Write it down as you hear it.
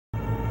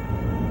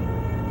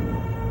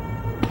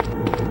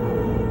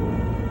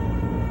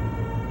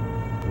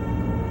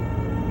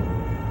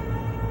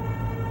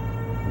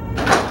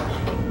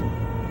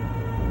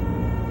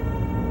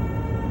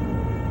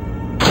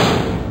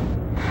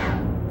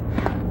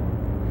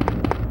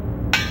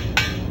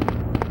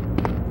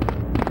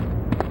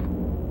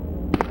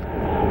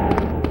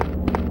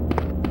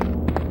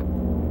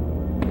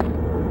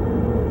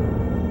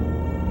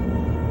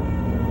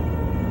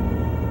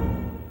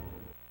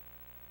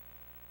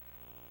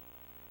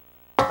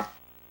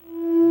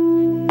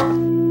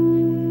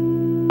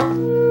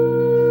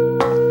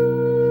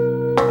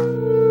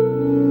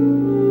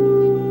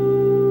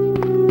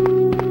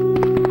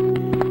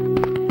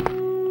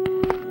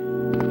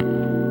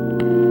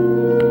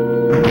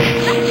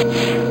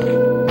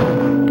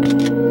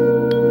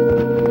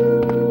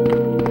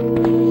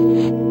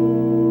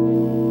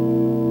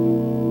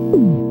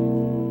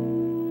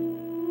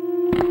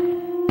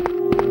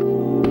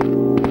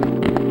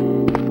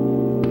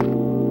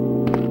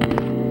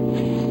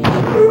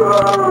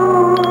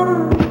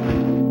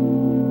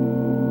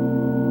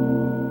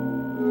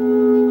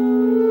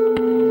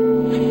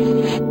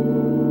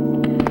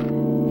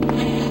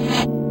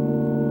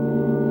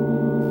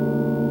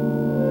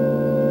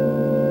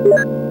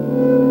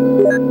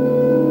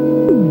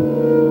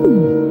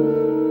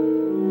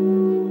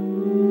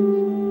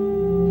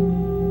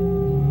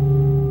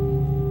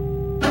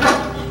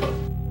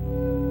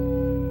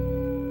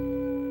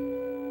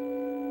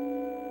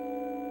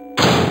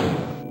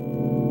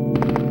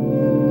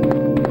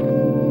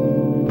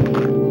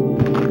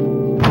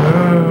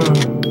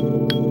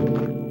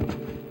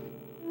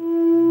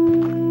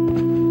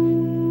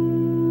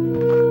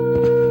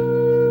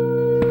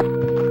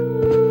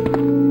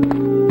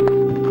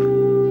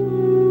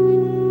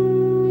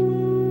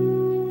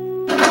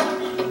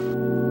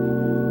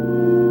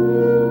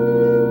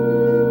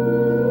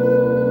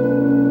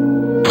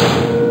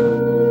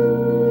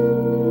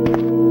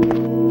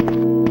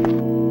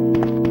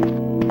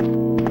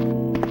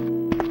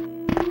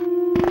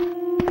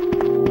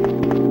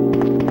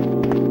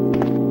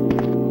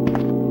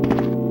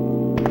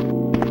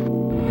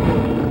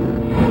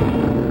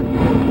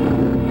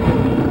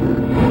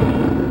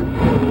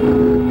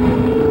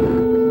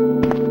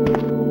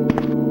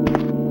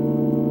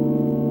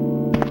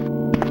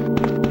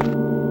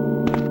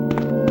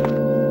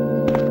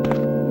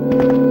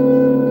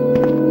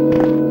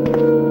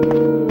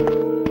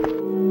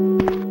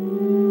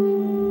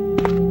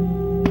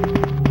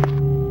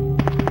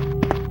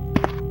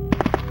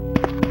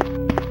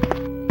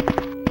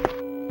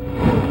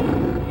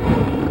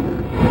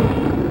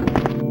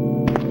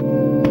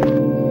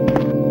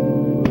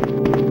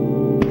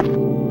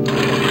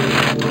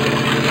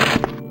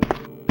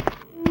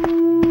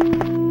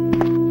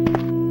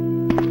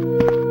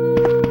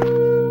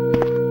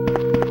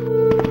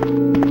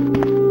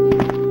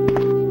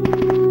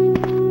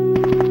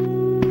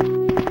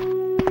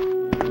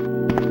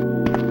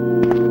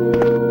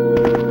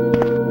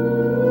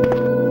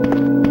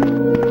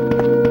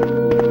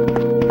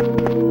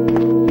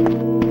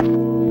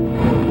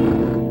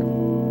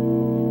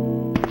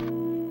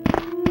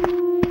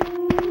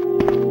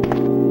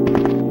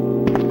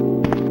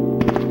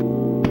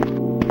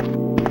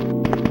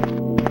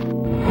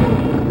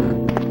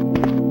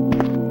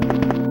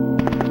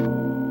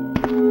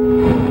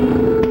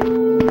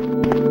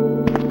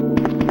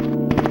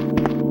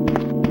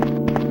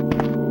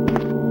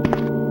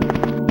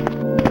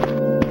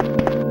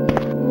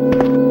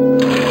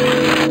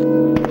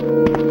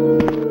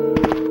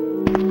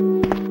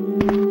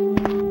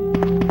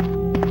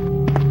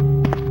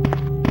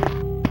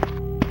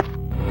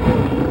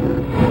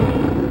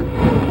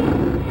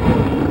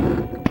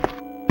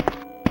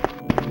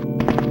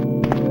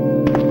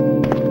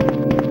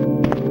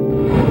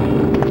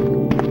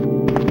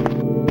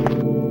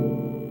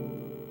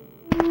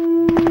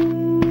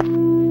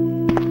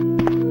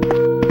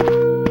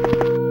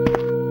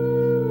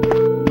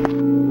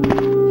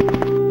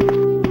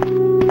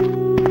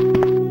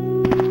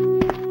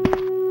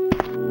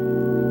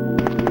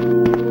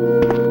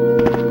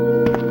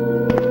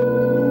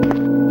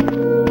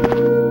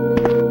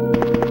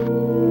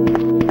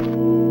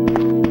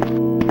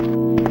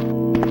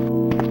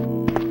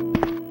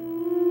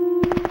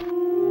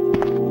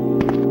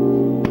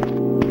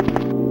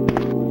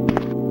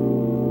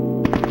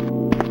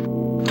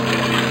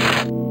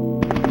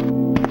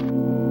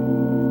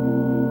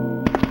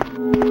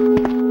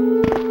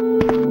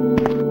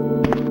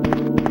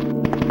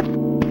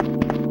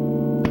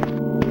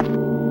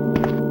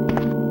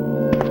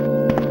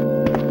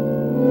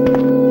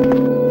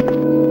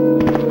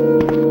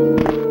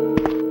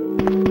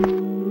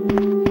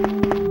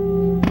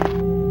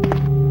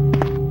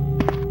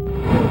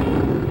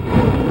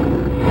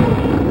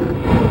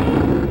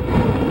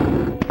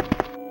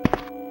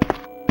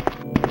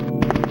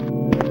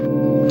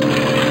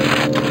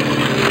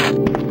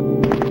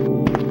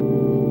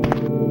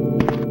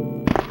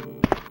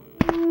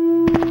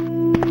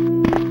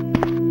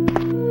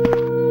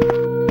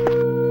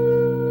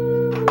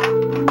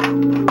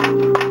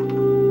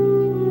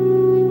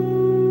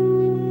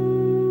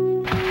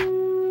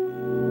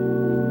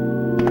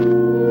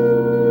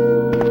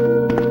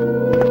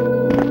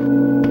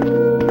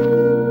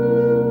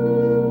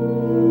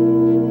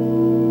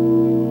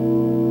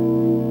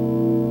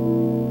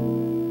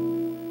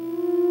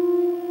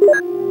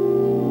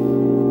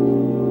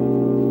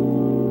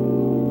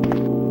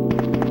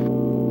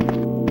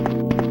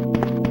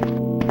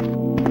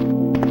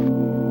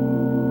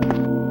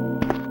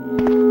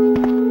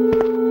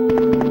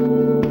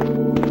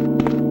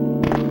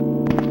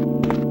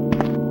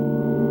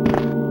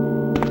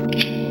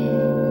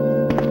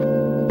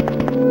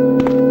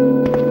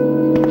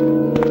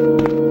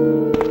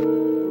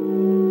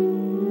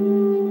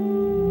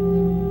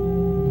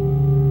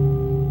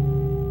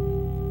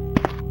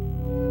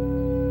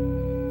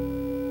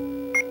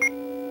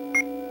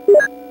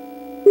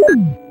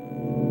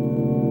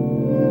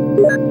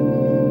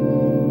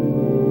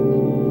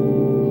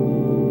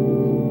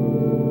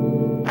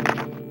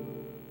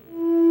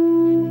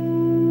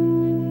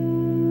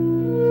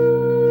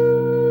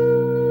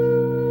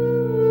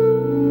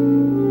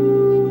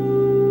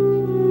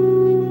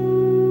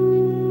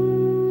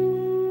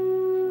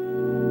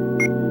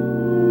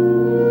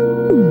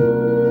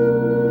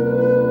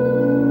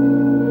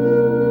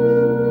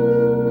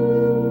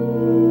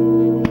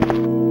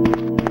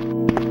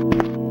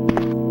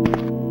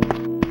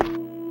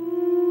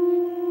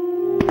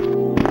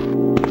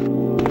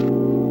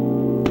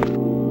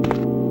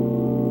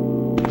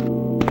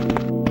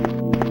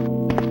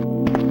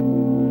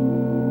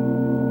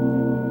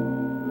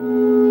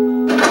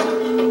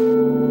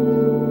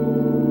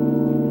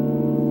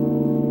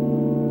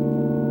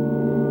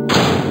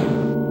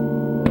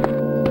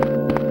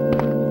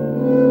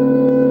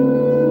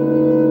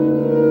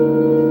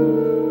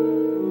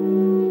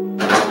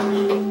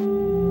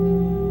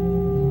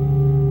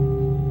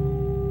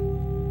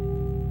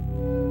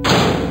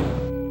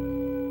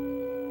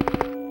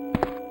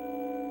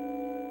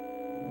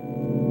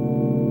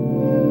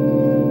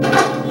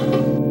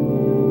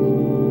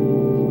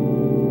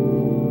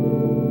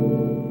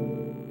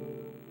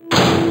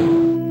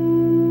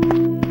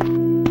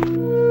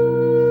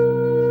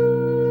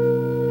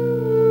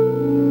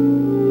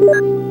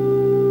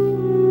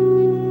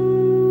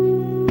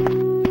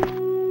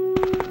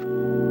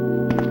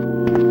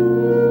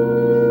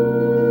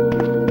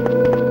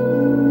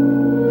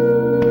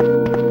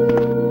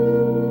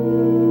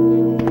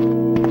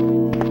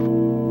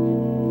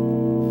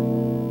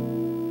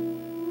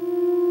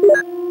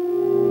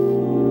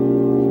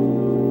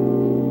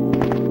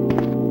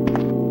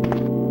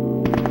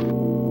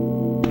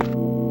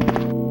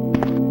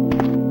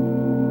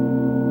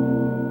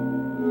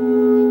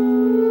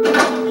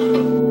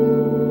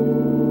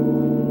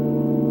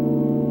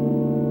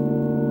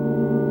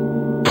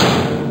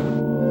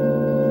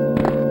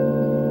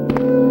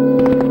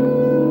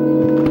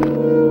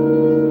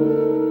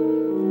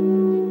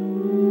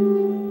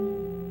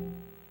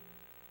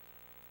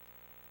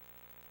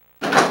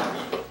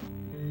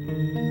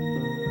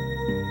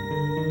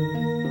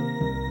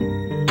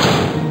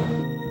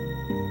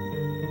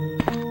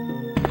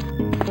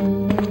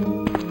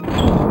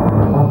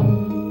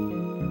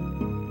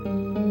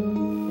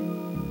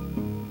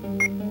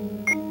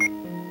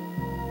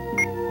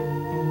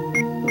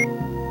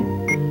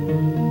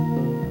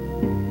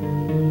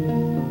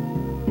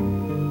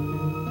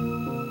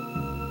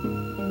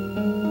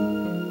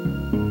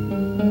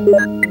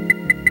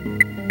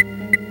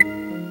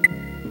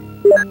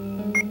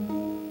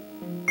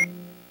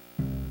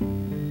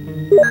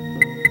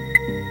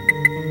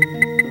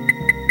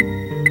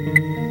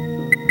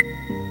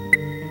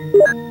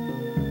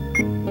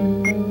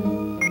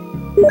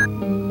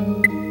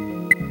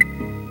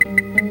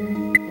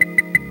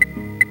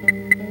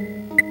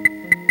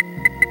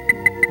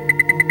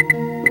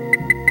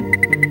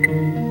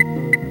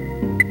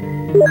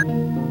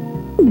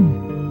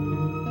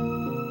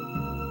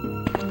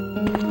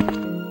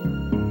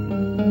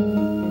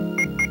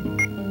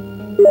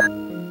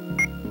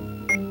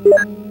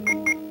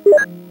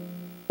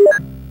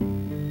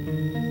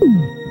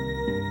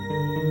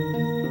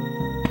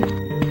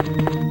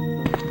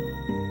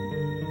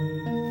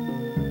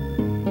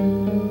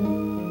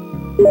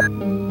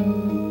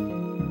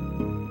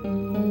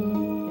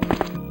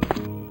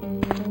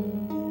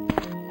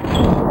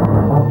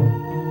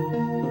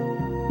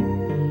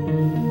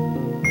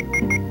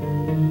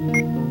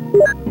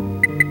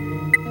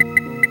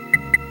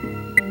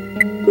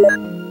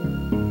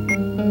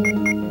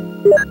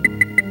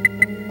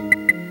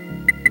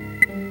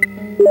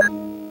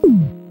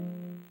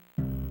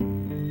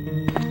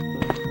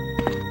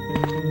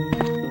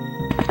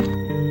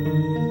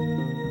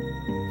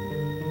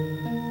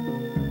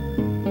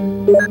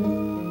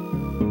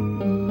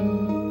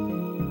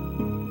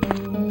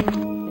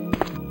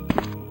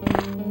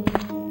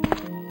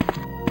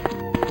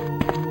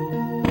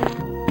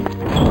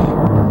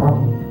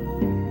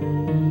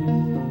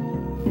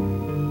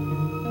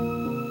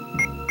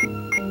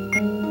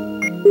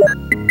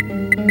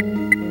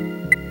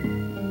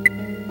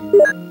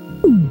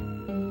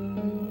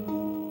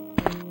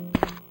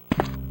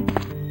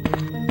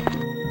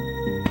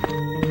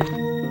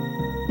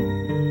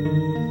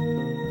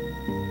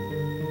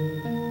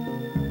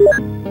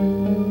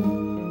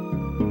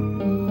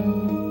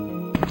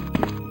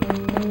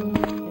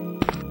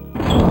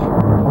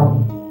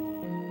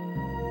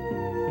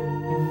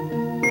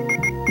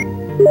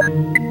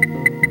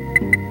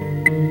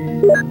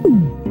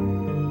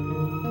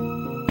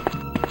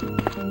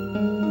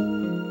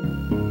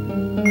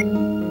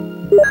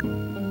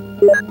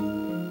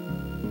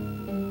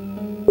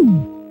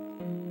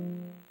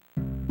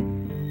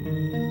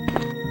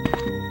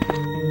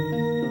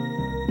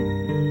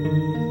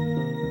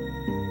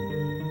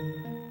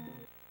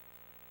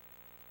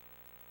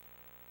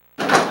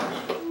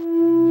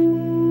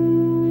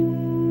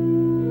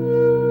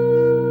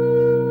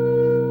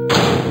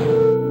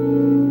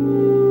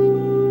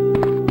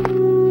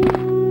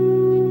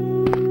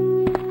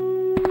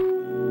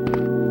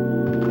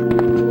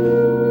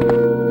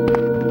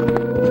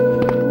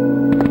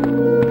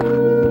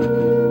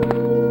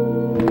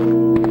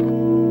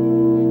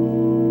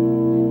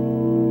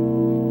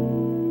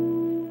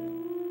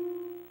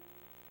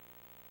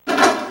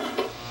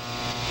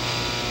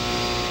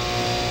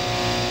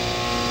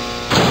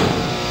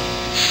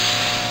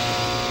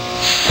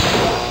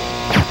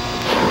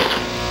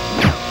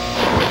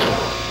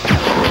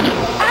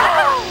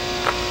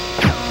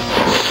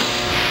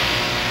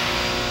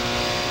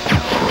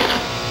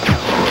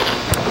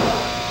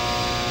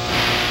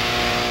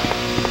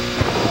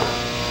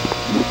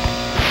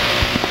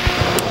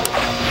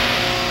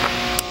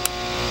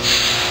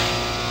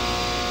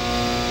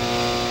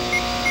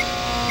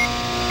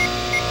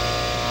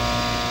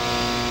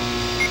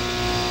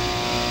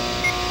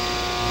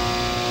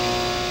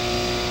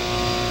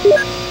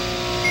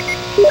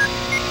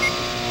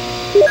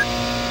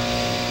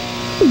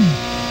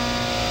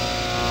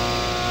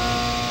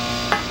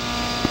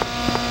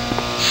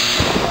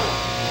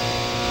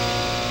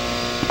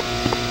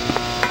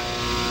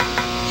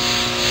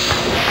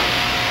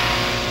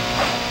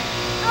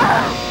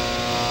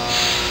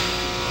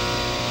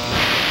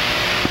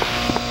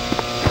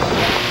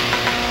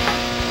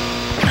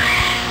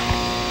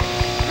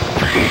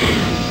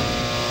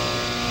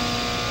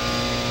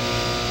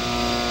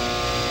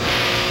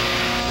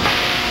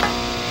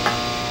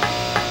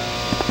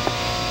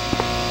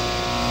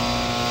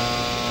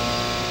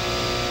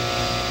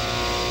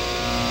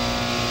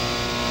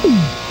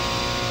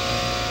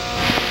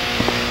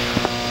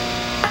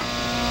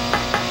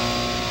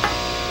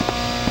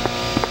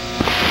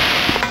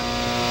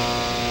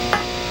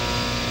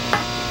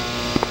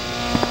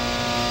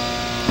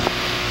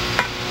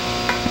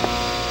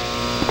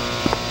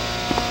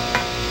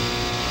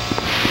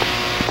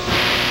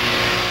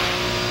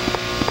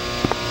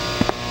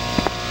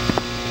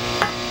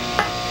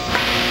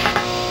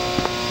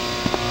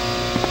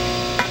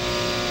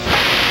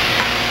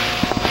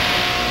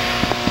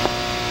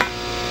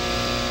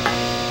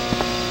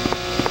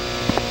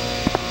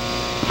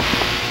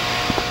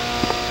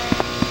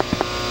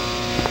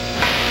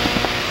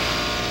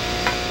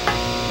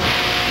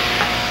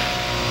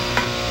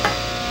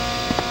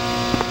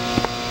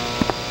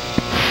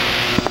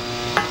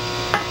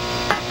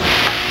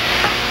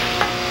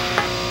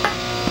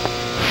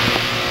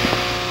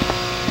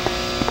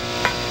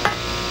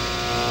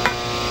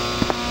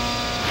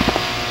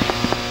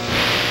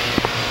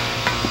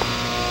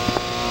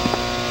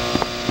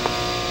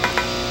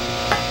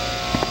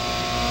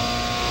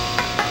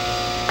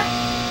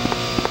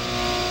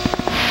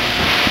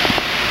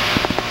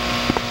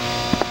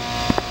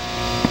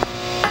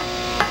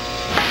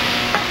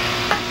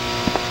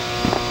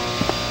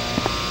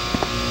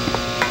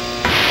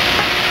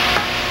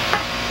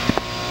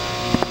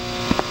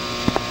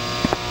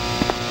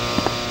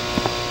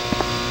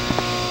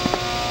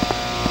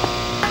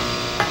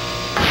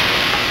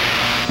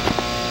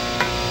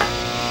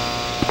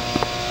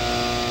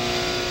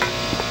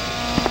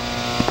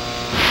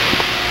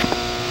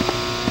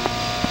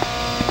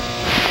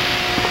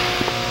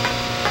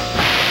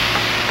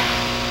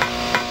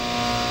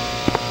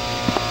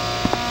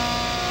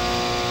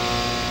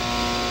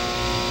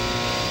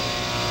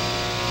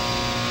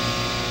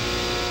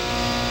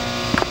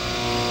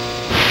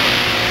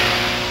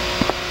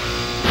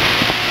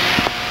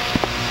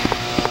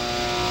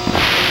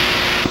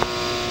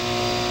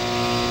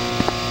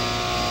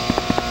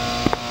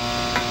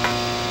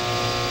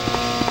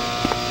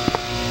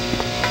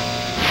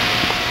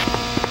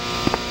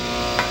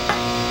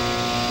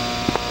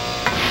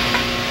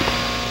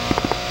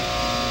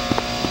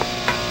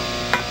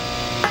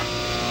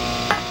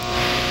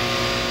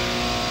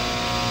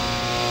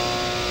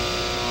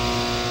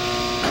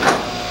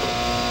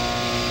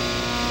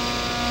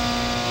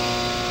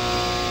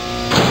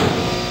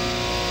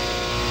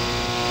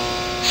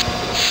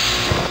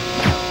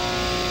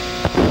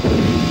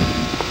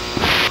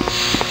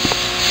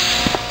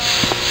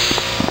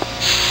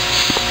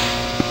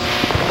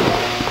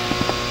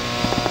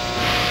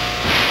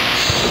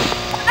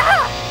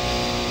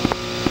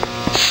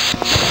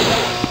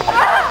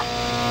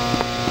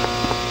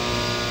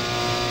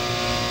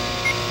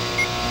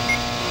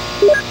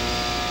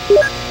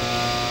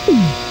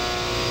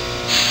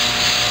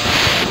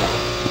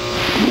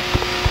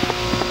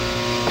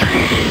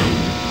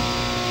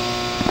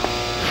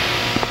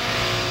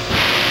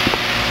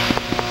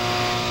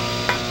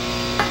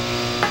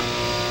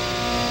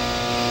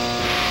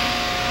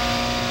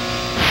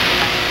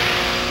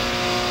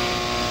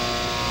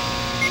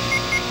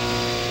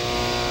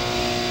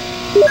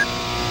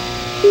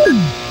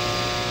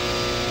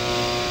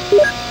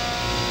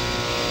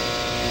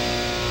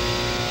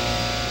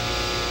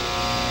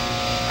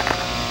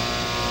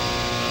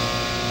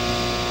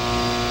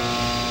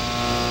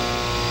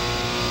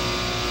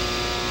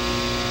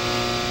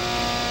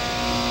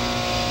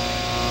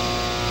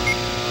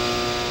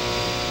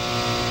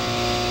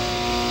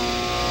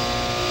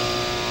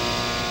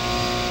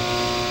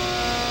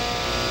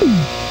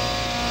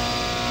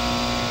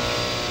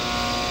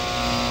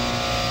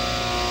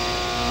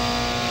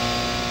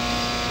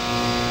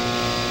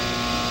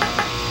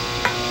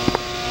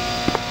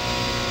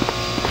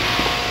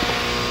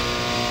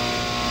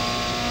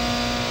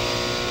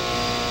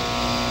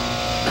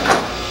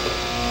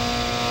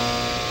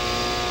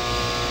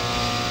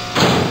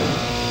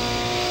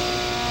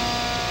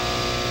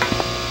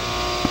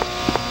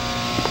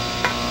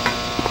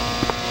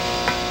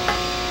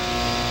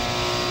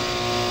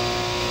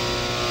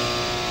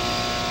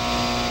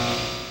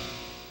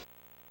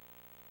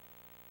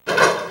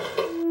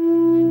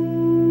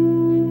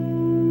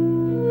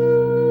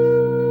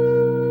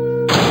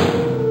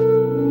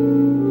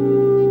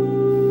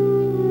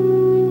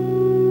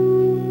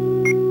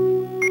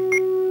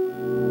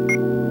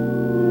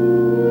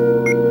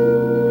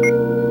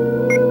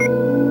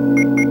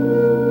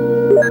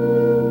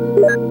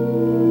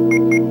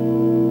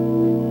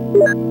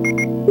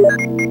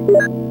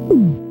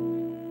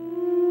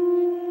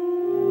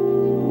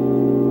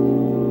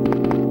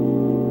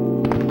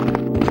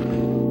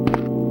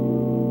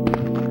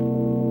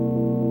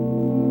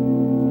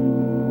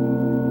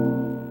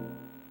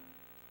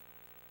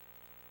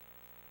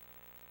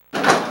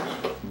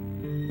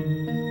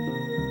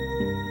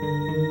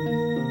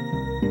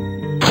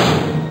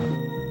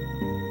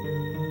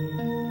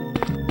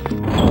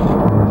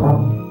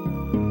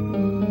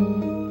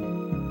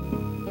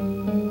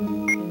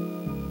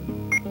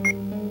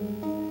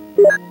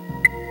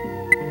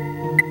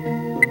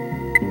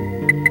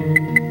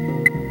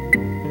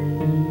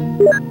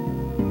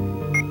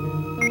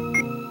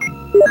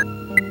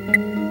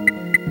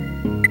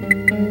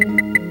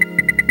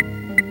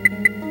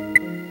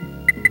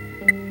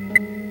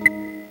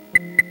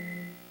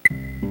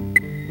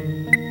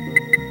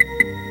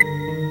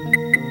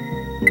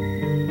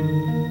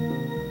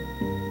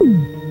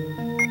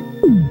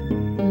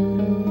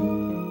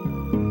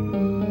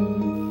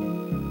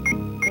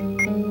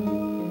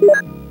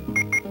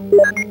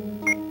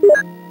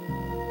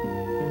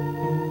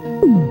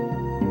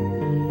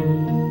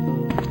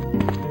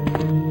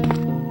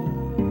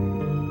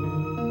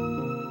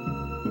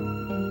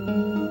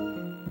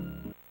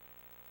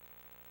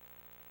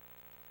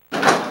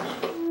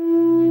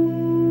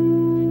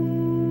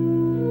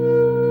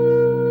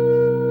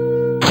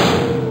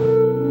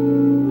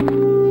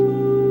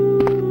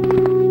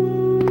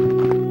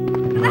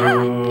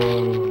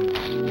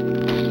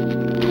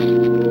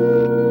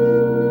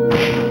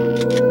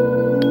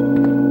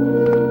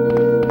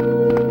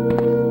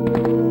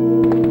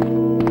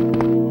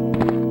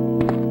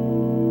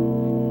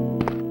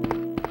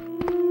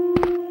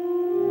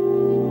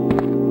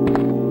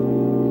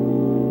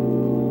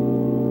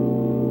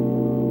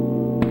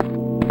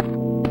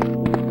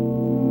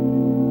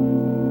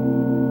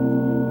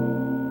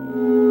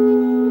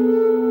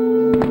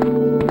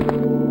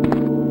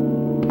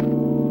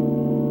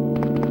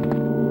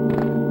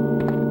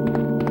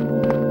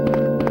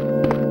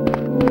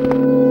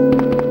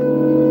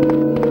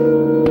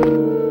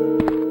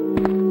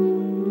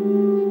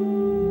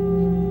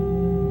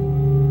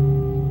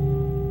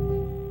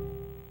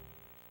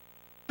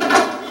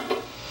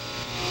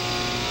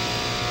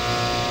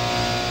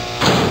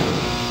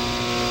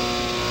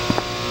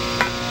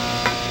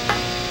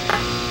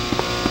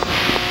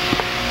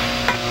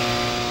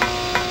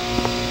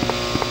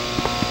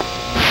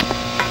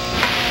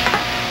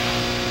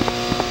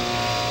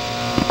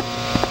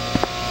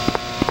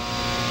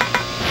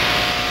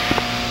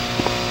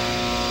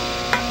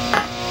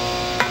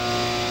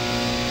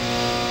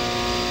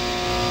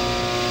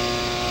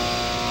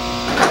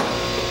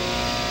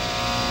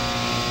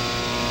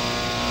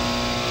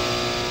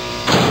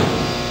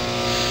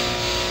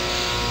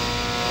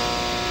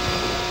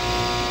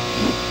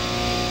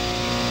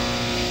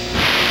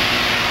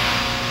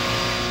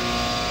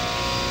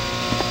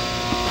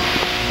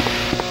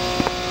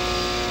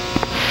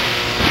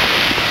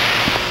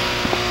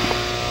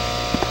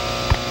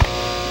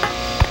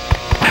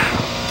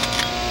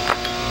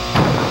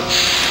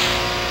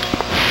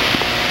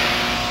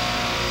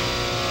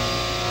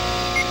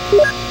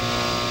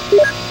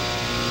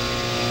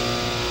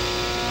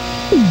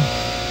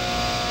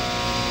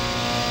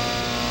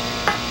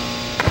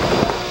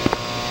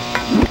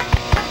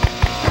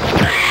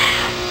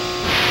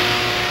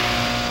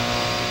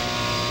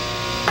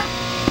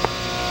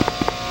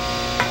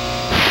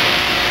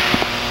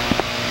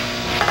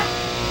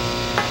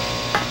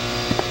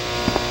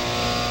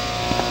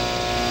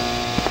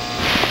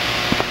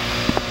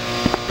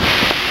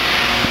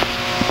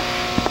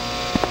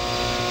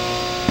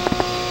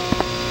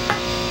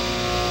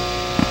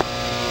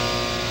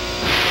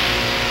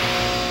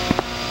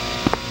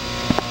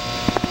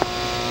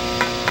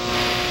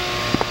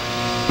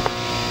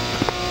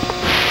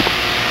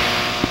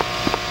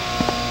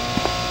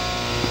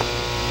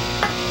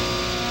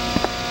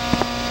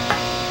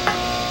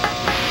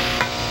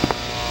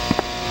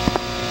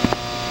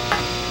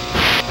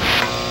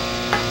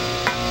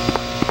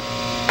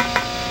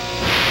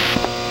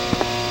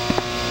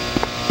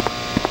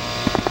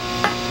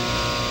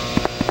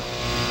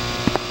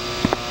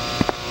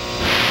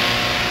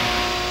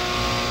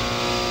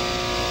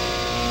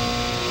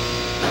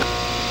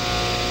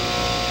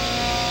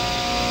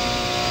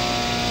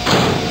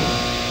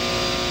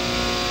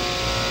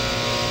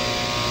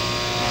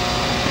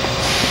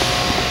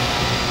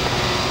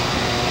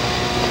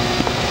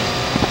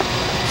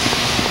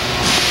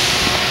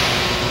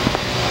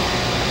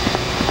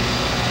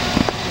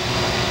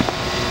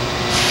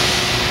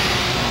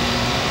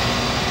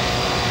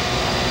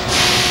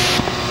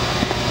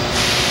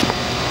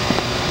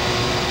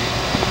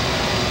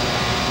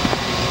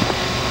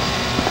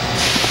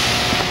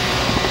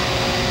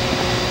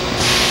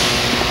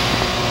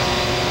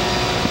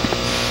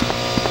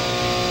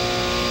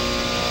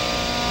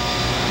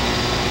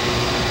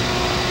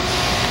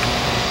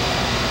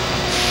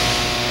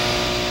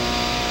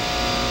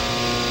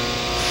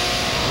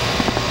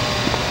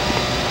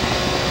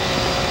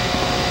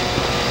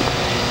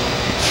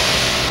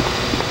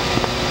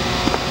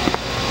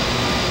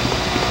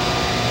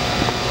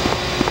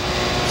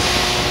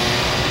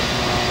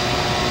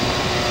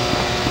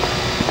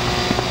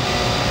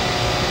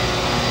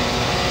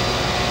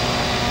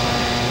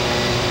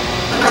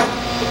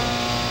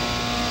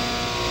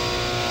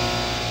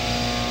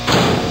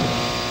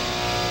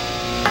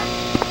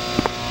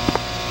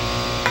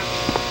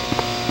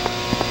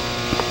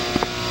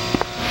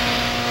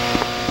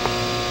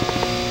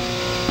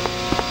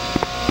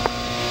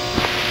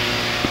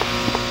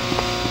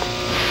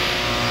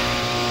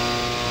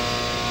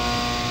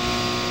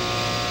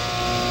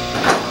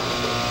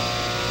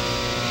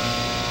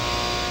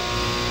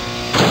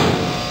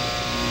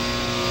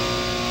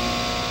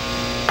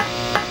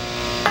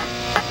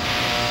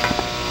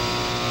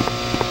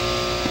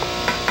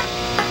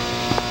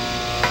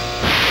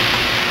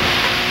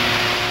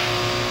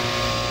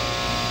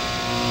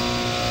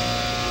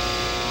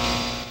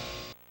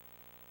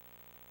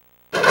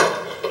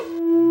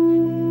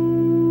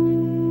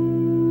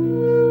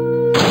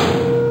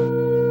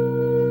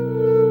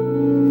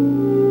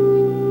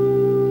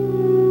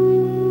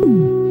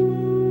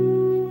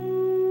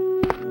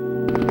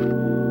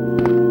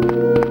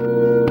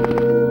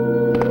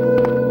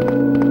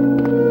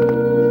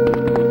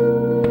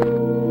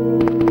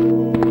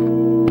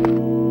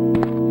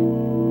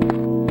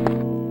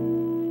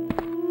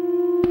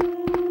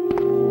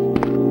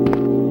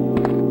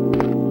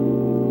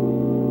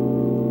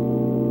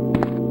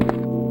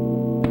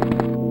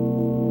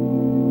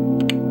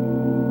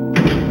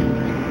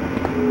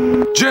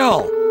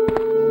Jill!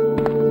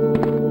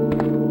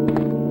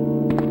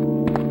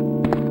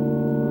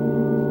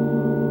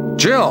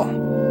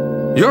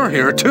 Jill! You're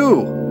here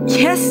too!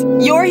 Yes,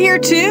 you're here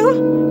too?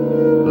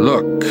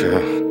 Look,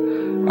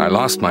 I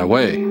lost my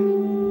way.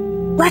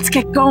 Let's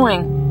get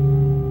going.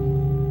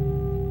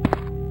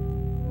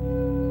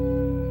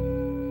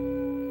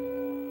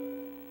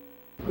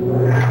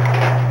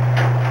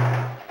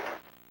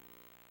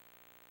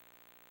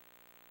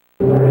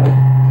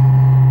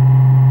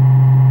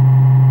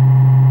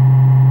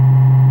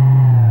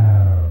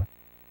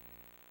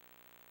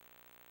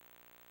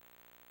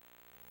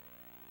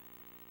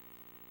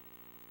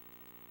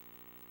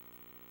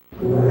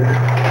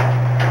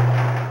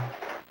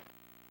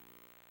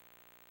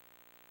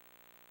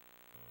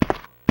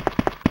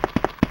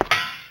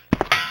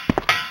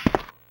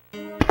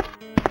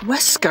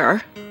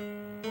 Wesker?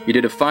 You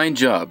did a fine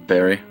job,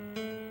 Barry.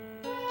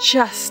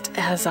 Just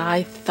as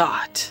I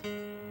thought.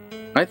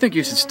 I think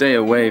you should stay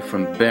away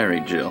from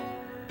Barry, Jill.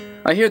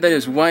 I hear that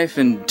his wife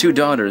and 2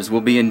 daughters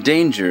will be in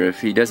danger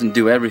if he doesn't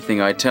do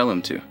everything I tell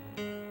him to.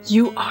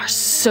 You are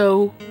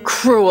so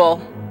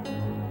cruel.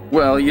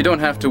 Well, you don't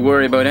have to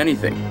worry about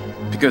anything,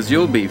 because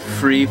you'll be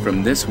free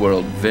from this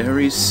world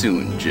very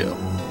soon, Jill.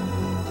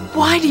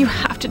 Why do you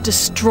have to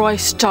destroy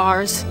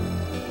stars?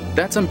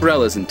 That's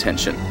Umbrella's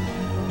intention.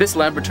 This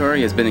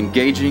laboratory has been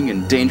engaging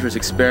in dangerous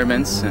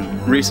experiments, and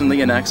recently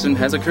an accident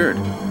has occurred.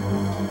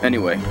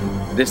 Anyway,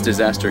 this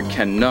disaster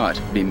cannot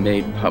be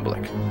made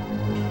public.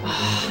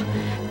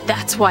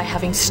 That's why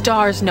having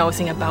stars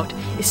nosing about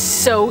is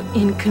so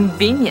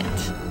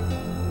inconvenient.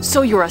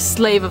 So you're a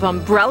slave of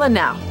Umbrella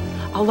now,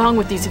 along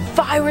with these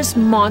virus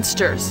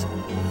monsters.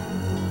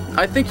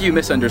 I think you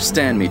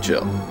misunderstand me,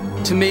 Jill.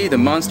 To me, the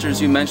monsters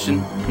you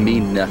mention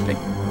mean nothing.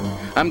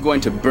 I'm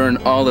going to burn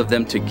all of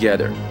them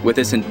together with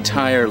this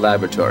entire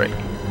laboratory.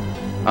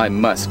 I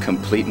must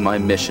complete my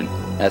mission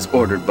as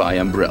ordered by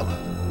Umbrella.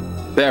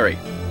 Barry,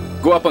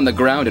 go up on the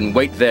ground and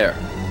wait there.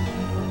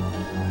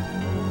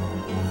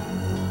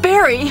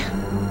 Barry!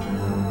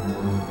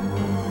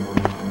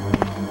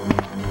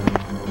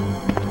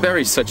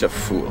 Barry's such a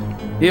fool.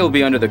 He'll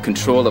be under the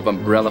control of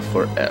Umbrella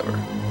forever.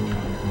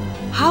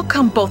 How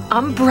come both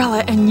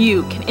Umbrella and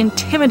you can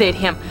intimidate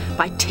him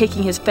by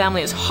taking his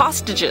family as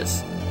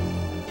hostages?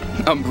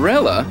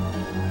 Umbrella?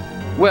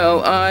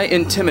 Well, I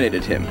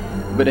intimidated him,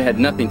 but it had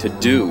nothing to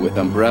do with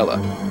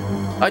Umbrella.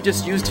 I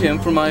just used him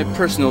for my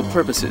personal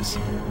purposes,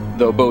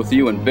 though both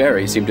you and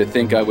Barry seem to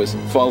think I was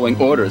following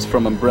orders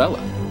from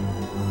Umbrella.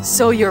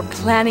 So you're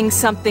planning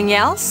something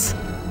else?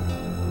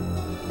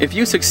 If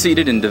you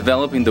succeeded in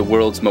developing the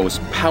world's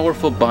most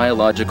powerful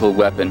biological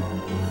weapon,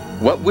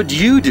 what would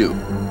you do?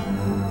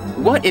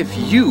 What if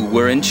you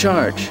were in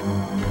charge?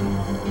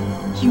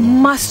 You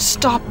must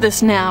stop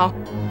this now.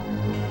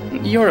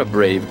 You're a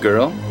brave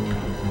girl.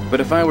 But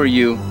if I were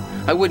you,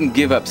 I wouldn't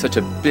give up such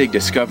a big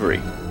discovery.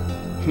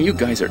 You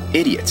guys are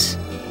idiots.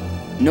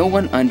 No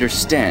one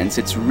understands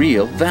its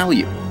real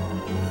value.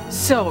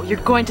 So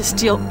you're going to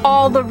steal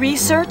all the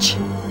research?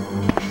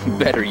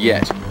 Better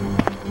yet,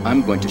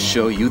 I'm going to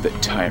show you the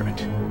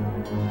tyrant.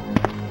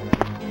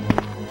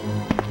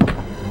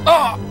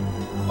 Ah!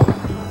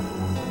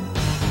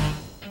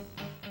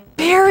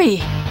 Barry!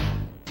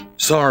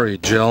 Sorry,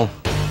 Jill.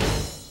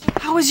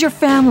 How is your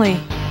family?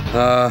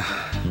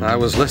 I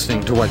was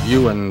listening to what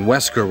you and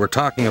Wesker were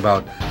talking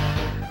about.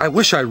 I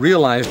wish I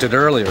realized it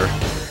earlier.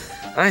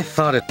 I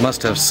thought it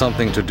must have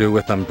something to do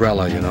with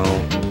Umbrella, you know.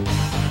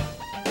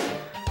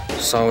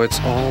 So it's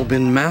all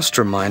been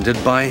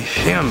masterminded by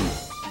him.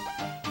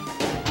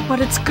 But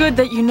it's good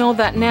that you know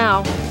that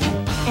now.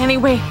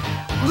 Anyway,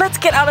 let's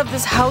get out of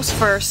this house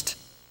first.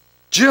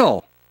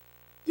 Jill!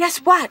 Yes,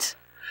 what?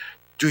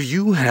 Do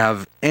you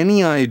have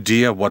any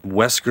idea what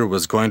Wesker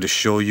was going to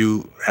show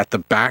you at the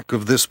back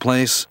of this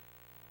place?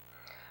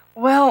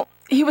 Well,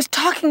 he was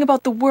talking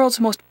about the world's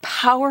most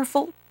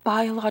powerful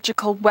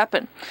biological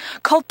weapon,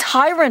 called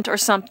Tyrant or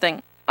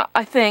something,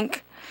 I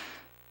think.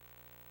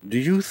 Do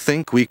you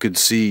think we could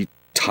see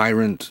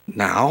Tyrant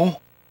now?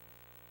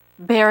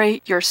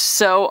 Barry, you're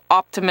so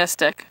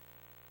optimistic.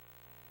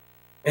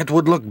 It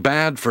would look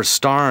bad for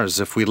stars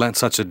if we let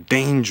such a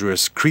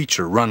dangerous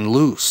creature run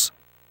loose.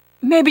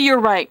 Maybe you're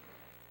right.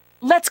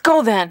 Let's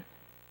go then.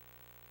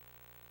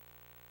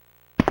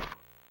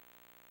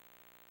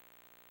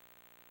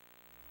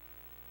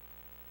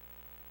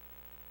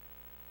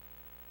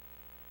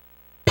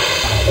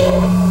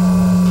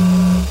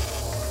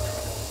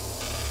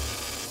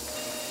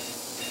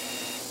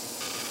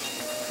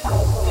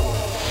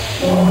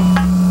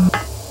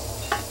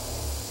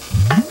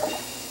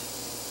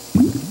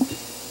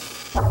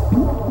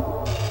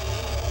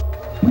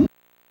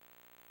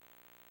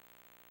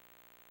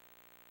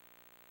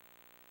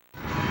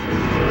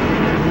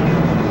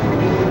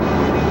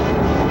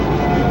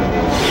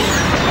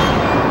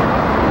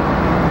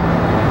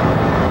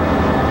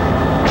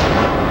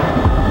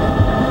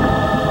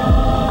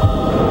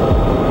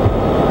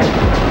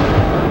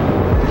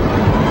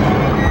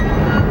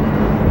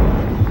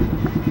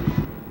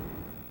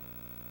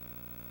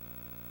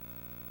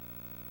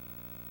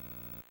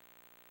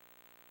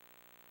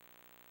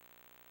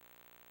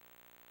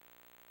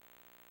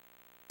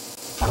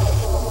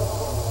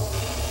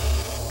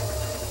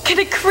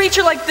 a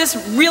creature like this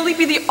really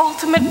be the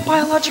ultimate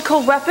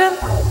biological weapon?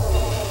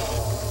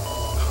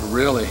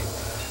 Really?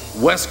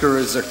 Wesker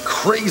is a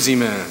crazy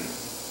man.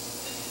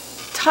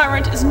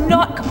 Tyrant is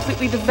not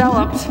completely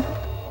developed.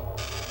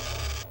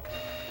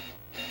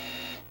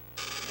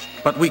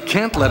 But we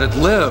can't let it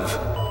live.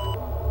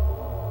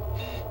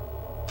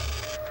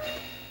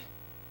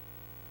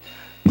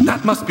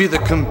 That must be the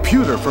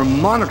computer for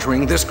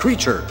monitoring this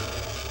creature.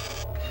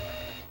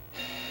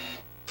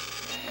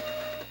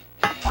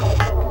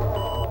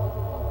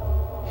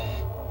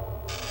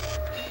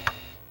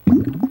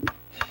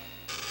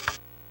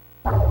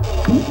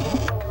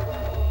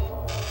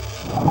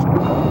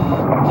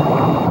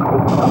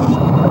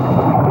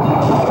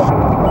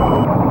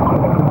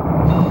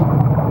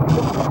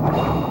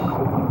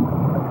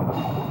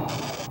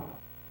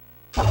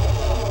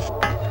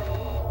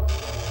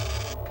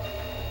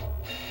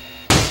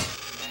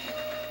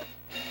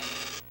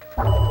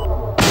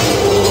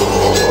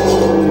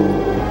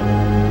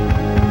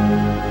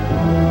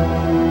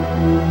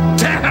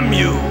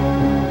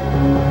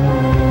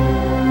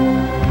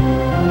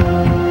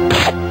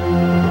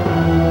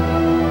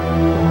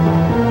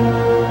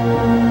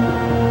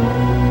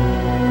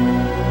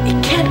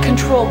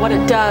 What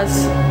it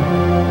does.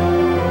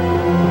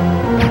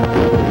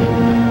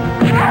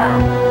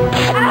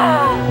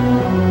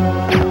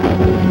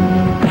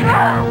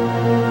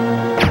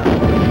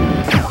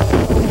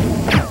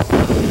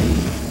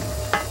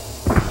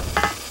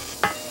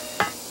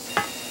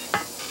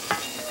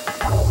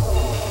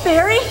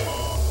 Barry?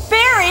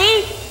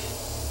 Barry?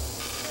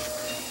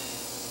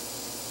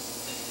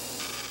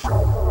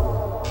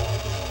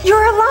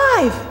 You're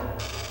alive!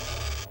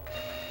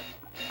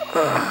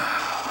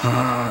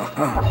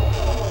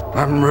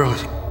 I'm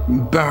really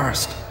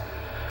embarrassed.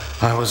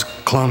 I was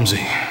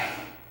clumsy.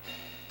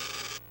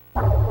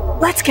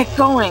 Let's get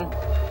going.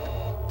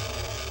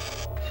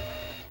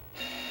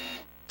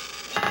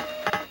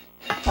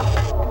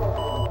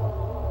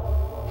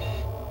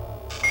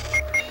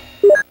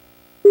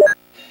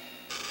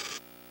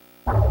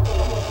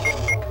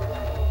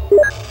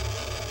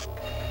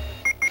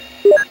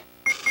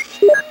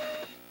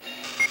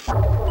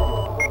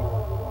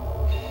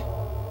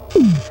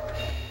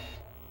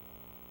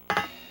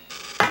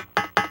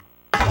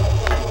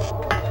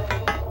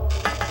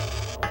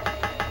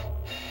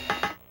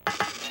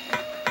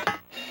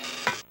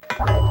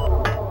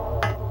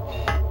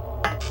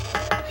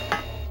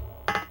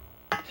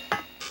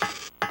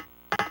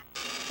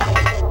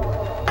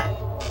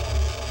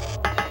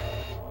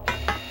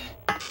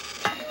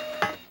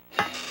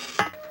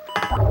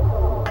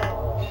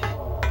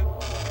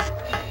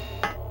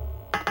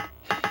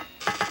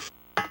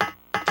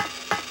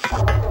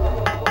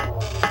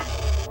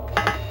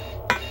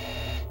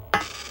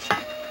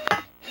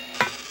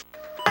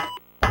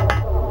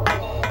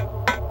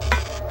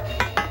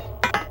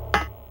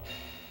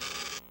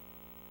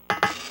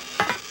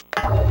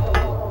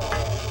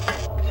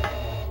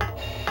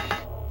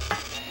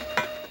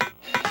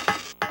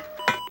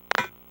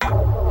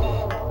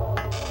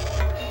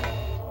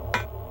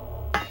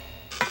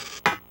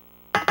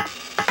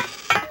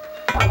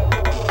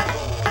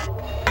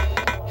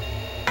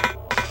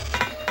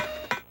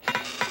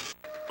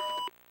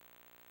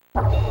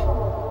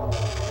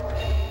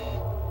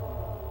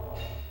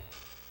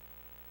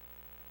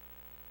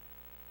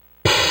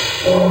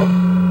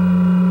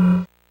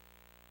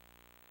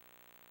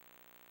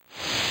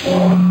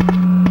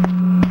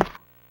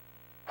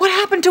 What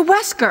happened to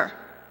Wesker?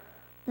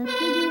 The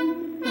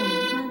Tribune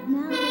system has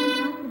now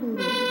been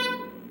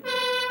activated.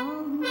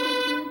 All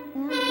researchers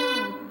and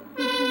guards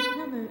should take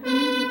cover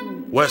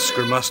immediately.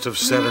 Wesker must have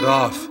set it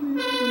off.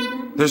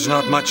 There's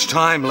not much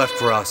time left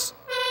for us.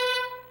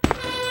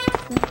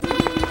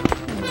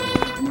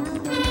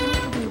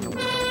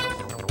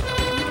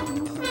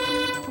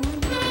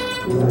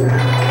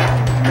 The